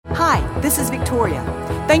This is Victoria.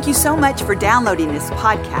 Thank you so much for downloading this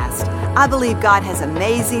podcast. I believe God has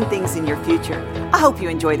amazing things in your future. I hope you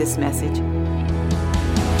enjoy this message.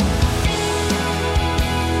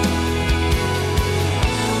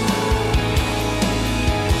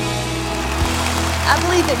 I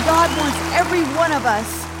believe that God wants every one of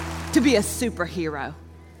us to be a superhero.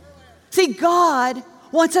 See, God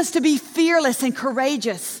wants us to be fearless and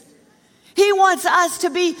courageous. He wants us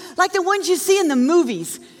to be like the ones you see in the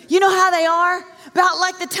movies. You know how they are? About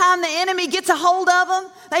like the time the enemy gets a hold of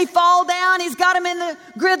them, they fall down, he's got them in the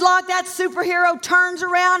gridlock, that superhero turns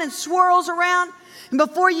around and swirls around, and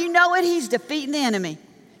before you know it, he's defeating the enemy.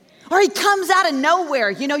 Or he comes out of nowhere.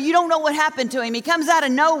 You know, you don't know what happened to him. He comes out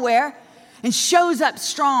of nowhere and shows up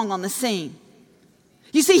strong on the scene.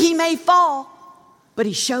 You see, he may fall, but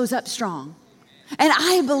he shows up strong. And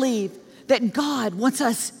I believe that God wants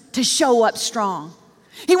us to show up strong.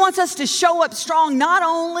 He wants us to show up strong not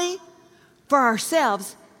only for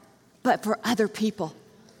ourselves, but for other people.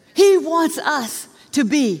 He wants us to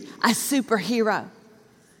be a superhero.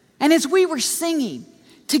 And as we were singing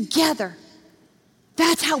together,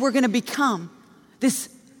 that's how we're going to become this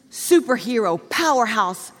superhero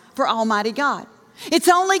powerhouse for Almighty God. It's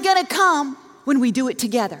only going to come when we do it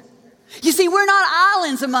together. You see, we're not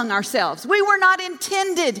islands among ourselves. We were not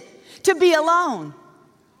intended to be alone.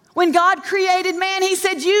 When God created man, he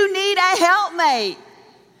said, you need a helpmate.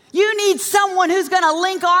 You need someone who's going to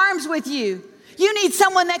link arms with you. You need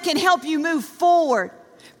someone that can help you move forward,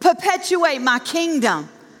 perpetuate my kingdom.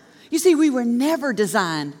 You see, we were never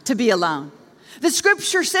designed to be alone. The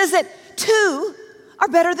scripture says that two are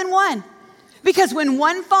better than one, because when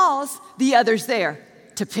one falls, the other's there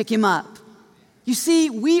to pick him up. You see,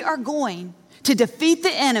 we are going to defeat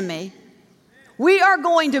the enemy. We are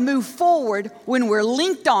going to move forward when we're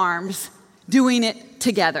linked arms doing it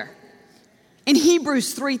together. In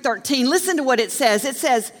Hebrews 3:13, listen to what it says. It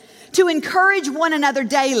says, to encourage one another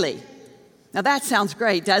daily. Now that sounds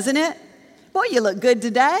great, doesn't it? Boy, you look good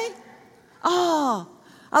today. Oh,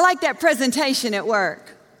 I like that presentation at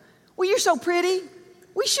work. Well, you're so pretty.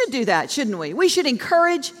 We should do that, shouldn't we? We should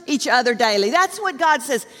encourage each other daily. That's what God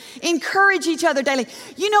says. Encourage each other daily.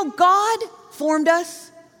 You know, God formed us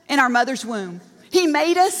in our mother's womb. He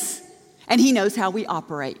made us, and he knows how we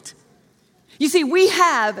operate. You see, we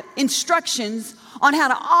have instructions on how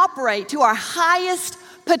to operate to our highest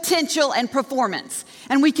potential and performance,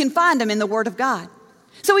 and we can find them in the Word of God.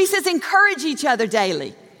 So he says, encourage each other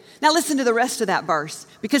daily. Now listen to the rest of that verse,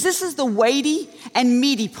 because this is the weighty and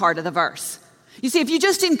meaty part of the verse. You see, if you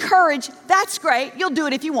just encourage, that's great. You'll do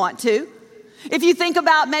it if you want to. If you think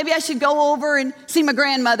about maybe I should go over and see my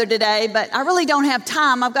grandmother today, but I really don't have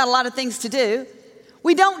time. I've got a lot of things to do.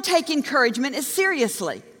 We don't take encouragement as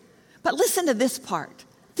seriously. But listen to this part.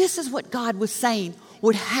 This is what God was saying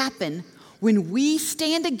would happen when we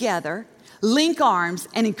stand together, link arms,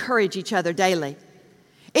 and encourage each other daily.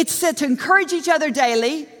 It said to encourage each other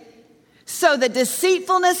daily so the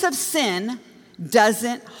deceitfulness of sin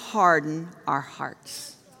doesn't harden our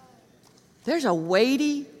hearts. There's a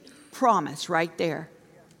weighty promise right there.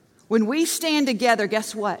 When we stand together,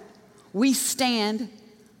 guess what? We stand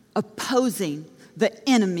opposing the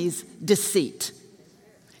enemy's deceit.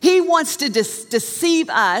 He wants to deceive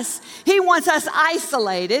us. He wants us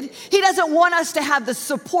isolated. He doesn't want us to have the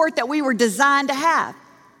support that we were designed to have.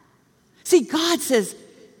 See, God says,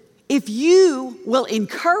 if you will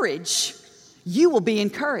encourage, you will be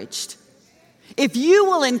encouraged. If you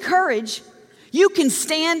will encourage, you can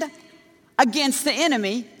stand against the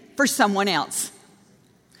enemy for someone else.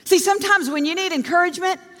 See, sometimes when you need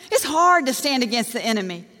encouragement, it's hard to stand against the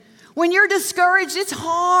enemy. When you're discouraged, it's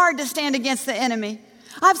hard to stand against the enemy.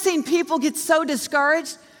 I've seen people get so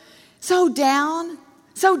discouraged, so down,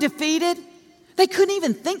 so defeated, they couldn't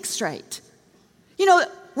even think straight. You know,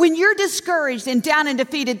 when you're discouraged and down and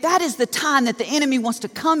defeated, that is the time that the enemy wants to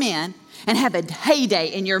come in and have a heyday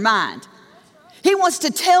in your mind. He wants to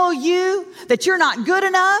tell you that you're not good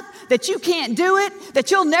enough, that you can't do it, that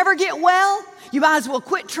you'll never get well. You might as well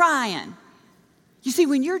quit trying. You see,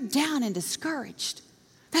 when you're down and discouraged,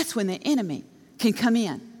 that's when the enemy can come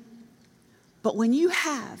in. But when you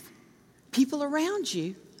have people around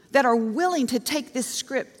you that are willing to take this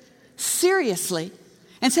script seriously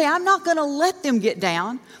and say, I'm not going to let them get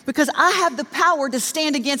down because I have the power to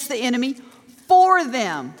stand against the enemy for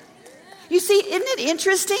them. You see, isn't it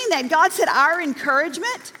interesting that God said our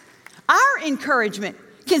encouragement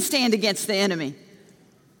can stand against the enemy?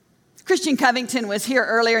 Christian Covington was here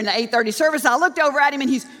earlier in the 8:30 service. I looked over at him and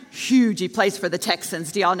he's huge. He plays for the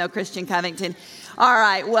Texans. Do y'all know Christian Covington? All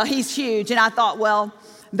right, well, he's huge. And I thought, well,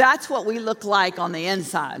 that's what we look like on the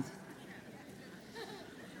inside.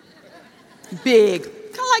 big.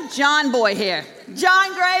 Kind of like John Boy here.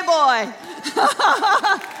 John Gray Boy.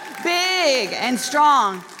 Big and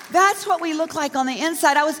strong. That's what we look like on the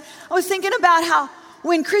inside. I was thinking about how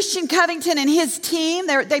when Christian Covington and his team,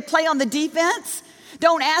 they play on the defense.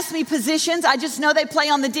 Don't ask me positions. I just know they play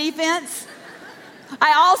on the defense.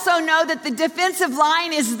 I also know that the defensive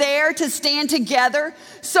line is there to stand together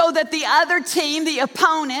so that the other team, the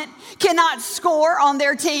opponent, cannot score on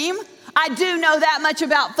their team. I do know that much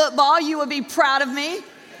about football. You would be proud of me.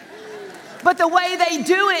 But the way they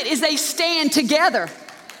do it is they stand together.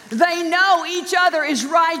 They know each other is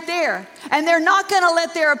right there, and they're not going to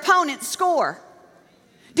let their opponent score.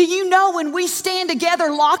 Do you know when we stand together,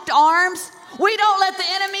 locked arms, we don't let the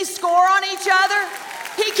enemy score on each other?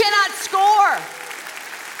 He cannot score.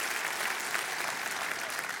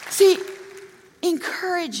 See,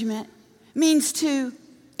 encouragement means to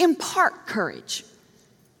impart courage.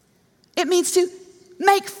 It means to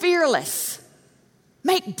make fearless,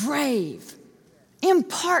 make brave,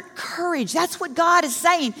 impart courage. That's what God is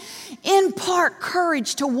saying. Impart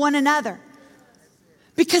courage to one another.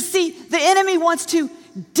 Because see, the enemy wants to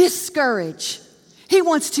discourage. He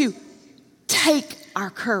wants to take our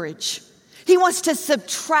courage. He wants to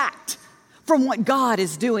subtract from what God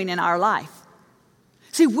is doing in our life.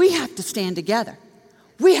 See, we have to stand together.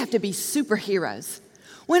 We have to be superheroes.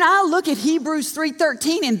 When I look at Hebrews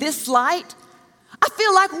 3:13 in this light, I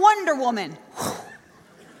feel like Wonder Woman.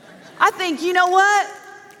 I think, you know what?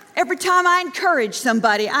 Every time I encourage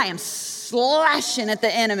somebody, I am slashing at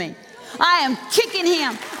the enemy. I am kicking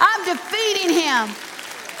him. I'm defeating him.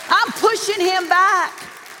 I'm pushing him back.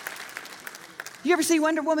 You ever see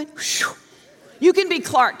Wonder Woman? You can be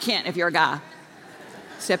Clark Kent if you're a guy.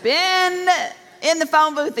 Step in the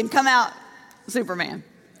phone booth and come out Superman.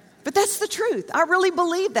 But that's the truth. I really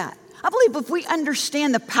believe that. I believe if we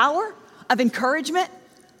understand the power of encouragement,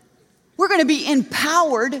 we're going to be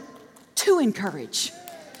empowered to encourage.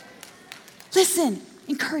 Listen,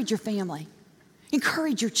 encourage your family.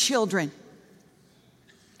 Encourage your children.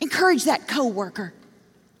 Encourage that coworker.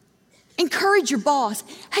 Encourage your boss.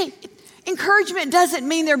 Hey, encouragement doesn't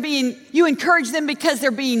mean you encourage them because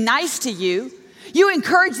they're being nice to you. You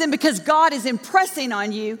encourage them because God is impressing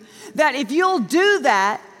on you that if you'll do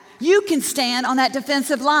that, you can stand on that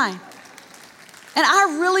defensive line. And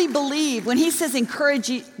I really believe when he says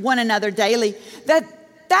encourage one another daily,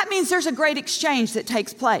 that means there's a great exchange that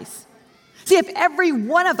takes place. See, if every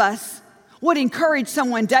one of us would encourage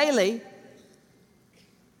someone daily,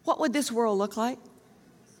 what would this world look like?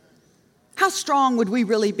 How strong would we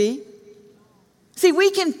really be? See,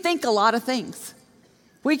 we can think a lot of things.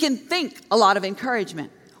 We can think a lot of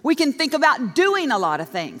encouragement. We can think about doing a lot of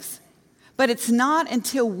things. But it's not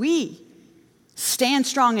until we stand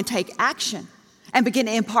strong and take action and begin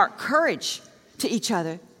to impart courage to each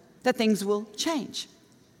other that things will change.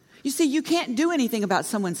 You see, you can't do anything about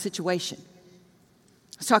someone's situation.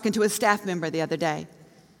 I was talking to a staff member the other day.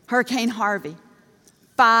 Hurricane Harvey,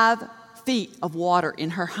 5 feet of water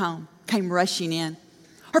in her home came rushing in.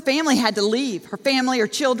 Her family had to leave. Her family, her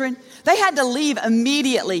children, they had to leave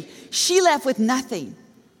immediately. She left with nothing.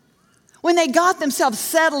 When they got themselves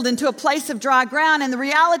settled into a place of dry ground and the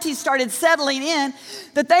reality started settling in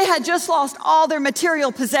that they had just lost all their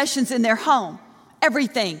material possessions in their home,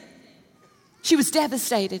 everything. She was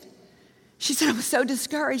devastated. She said, I was so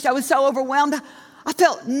discouraged. I was so overwhelmed. I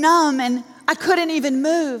felt numb and I couldn't even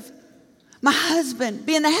move. My husband,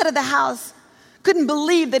 being the head of the house, couldn't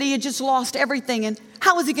believe that he had just lost everything, and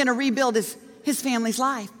how was he going to rebuild his family's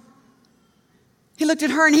life? He looked at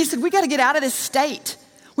her and he said, we got to get out of this state.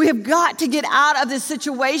 We have got to get out of this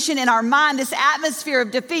situation in our mind, this atmosphere of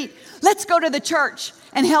defeat. Let's go to the church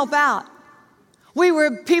and help out. We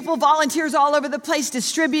were volunteers all over the place,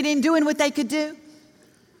 distributing, doing what they could do.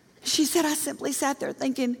 She said, I simply sat there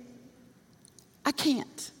thinking, I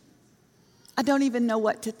can't. I don't even know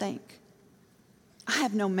what to think. I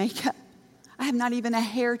have no makeup. I have not even a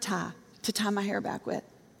hair tie to tie my hair back with.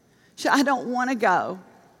 She said, I don't want to go.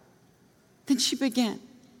 Then she began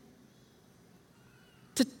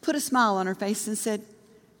to put a smile on her face and said,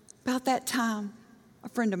 about that time, a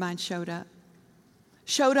friend of mine showed up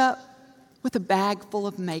with a bag full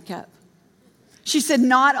of makeup. She said,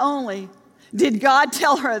 not only did God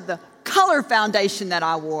tell her the color foundation that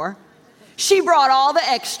I wore, she brought all the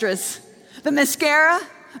extras, the mascara,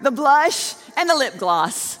 the blush, and the lip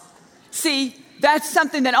gloss. See, that's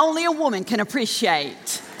something that only a woman can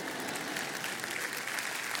appreciate.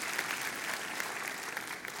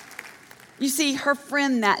 You see, her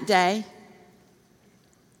friend that day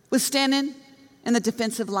was standing in the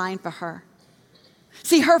defensive line for her.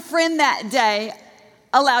 See, her friend that day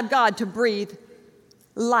allowed God to breathe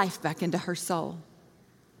life back into her soul.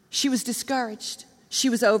 She was discouraged. She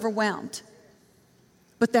was overwhelmed.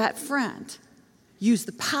 But that friend used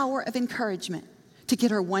the power of encouragement to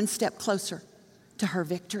get her one step closer to her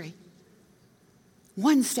victory.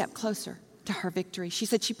 One step closer to her victory. She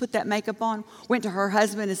said she put that makeup on, went to her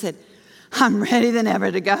husband and said, I'm ready than ever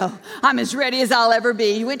to go. I'm as ready as I'll ever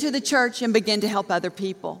be. He went to the church and began to help other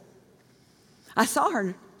people. I saw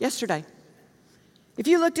her yesterday. If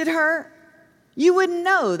you looked at her, you wouldn't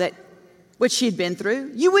know that what she'd been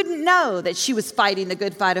through. You wouldn't know that she was fighting the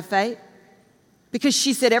good fight of faith, because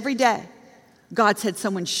she said every day, God said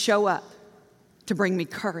someone show up to bring me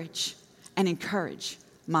courage and encourage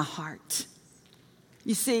my heart.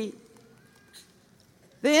 You see,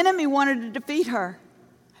 the enemy wanted to defeat her.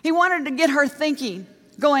 He wanted to get her thinking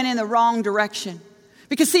going in the wrong direction.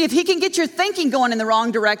 Because see, if he can get your thinking going in the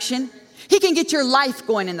wrong direction, he can get your life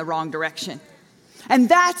going in the wrong direction. And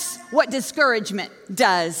that's what discouragement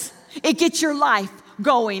does. It gets your life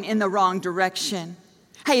going in the wrong direction.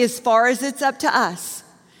 Hey, as far as it's up to us,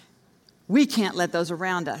 we can't let those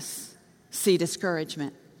around us see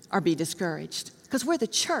discouragement or be discouraged, because we're the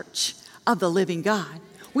church of the living God.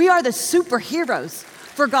 We are the superheroes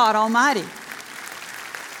for God Almighty.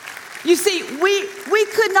 You see, we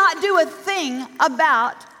could not do a thing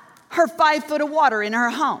about her 5 foot of water in her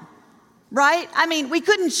home, right? I mean, we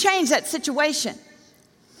couldn't change that situation.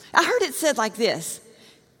 I heard it said like this: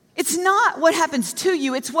 it's not what happens to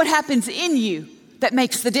you, it's what happens in you that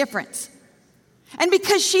makes the difference. And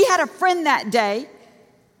because she had a friend that day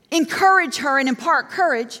encourage her and impart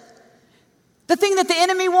courage, the thing that the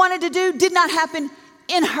enemy wanted to do did not happen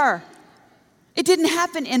in her. It didn't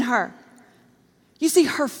happen in her. You see,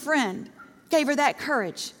 her friend gave her that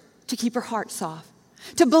courage to keep her heart soft,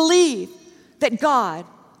 to believe that God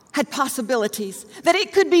had possibilities, that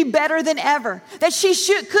it could be better than ever, that she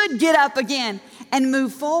could get up again and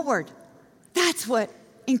move forward. That's what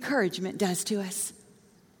encouragement does to us.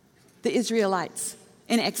 The Israelites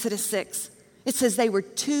in Exodus 6, it says they were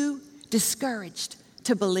too discouraged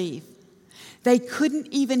to believe. They couldn't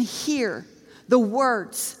even hear the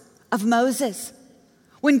words of Moses.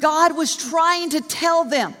 When God was trying to tell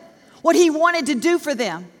them what he wanted to do for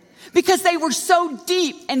them, because they were so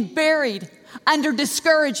deep and buried under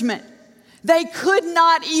discouragement, they could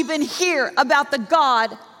not even hear about the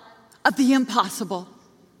God of the impossible.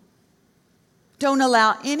 Don't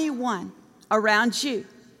allow anyone around you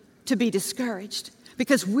to be discouraged,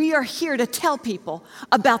 because we are here to tell people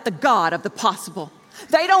about the God of the possible.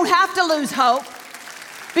 They don't have to lose hope,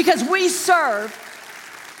 because we serve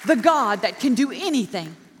the God that can do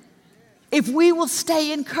anything. If we will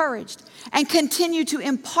stay encouraged and continue to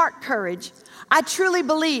impart courage, I truly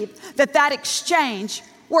believe that that exchange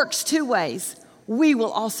works two ways. We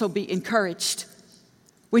will also be encouraged.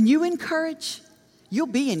 When you encourage, you'll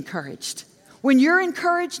be encouraged. When you're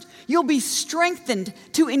encouraged, you'll be strengthened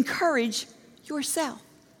to encourage yourself.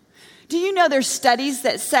 Do you know there's studies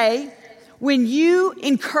that say when you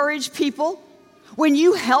encourage people, when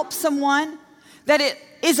you help someone, that it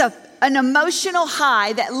is an emotional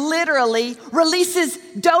high that literally releases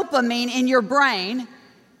dopamine in your brain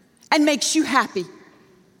and makes you happy.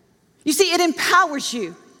 You see, it empowers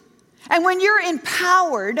you. And when you're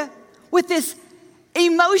empowered with this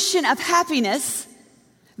emotion of happiness,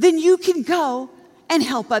 then you can go and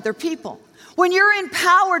help other people. When you're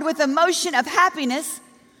empowered with emotion of happiness,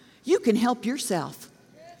 you can help yourself.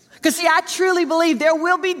 Because see, I truly believe there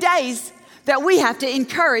will be days that we have to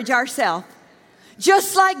encourage ourselves.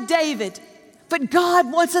 Just like David. But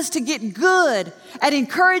God wants us to get good at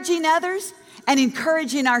encouraging others and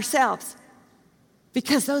encouraging ourselves.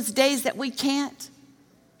 Because those days that we can't,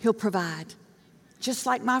 He'll provide. Just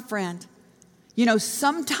like my friend. You know,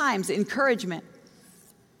 sometimes encouragement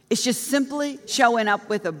is just simply showing up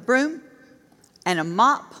with a broom and a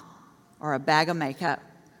mop or a bag of makeup.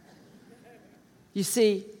 You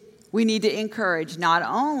see, we need to encourage not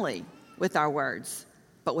only with our words,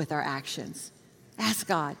 but with our actions. Ask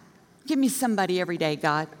God, give me somebody every day,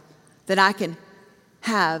 God, that I can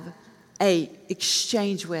have an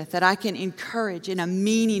exchange with, that I can encourage in a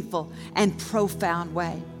meaningful and profound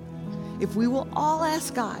way. If we will all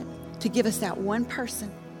ask God to give us that one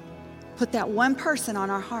person, put that one person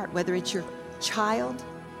on our heart, whether it's your child,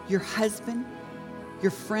 your husband,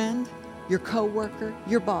 your friend, your coworker,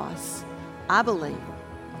 your boss, I believe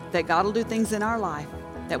that God will do things in our life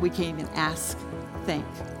that we can't even ask, think,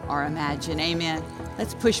 or imagine. Amen.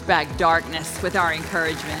 Let's push back darkness with our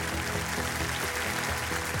encouragement.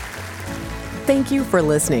 Thank you for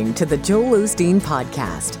listening to the Joel Osteen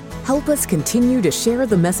Podcast. Help us continue to share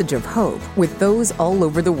the message of hope with those all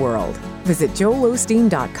over the world. Visit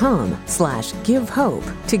joelosteen.com/give hope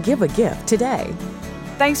to give a gift today.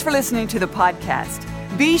 Thanks for listening to the podcast.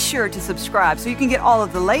 Be sure to subscribe so you can get all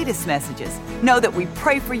of the latest messages. Know that we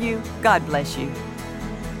pray for you. God bless you.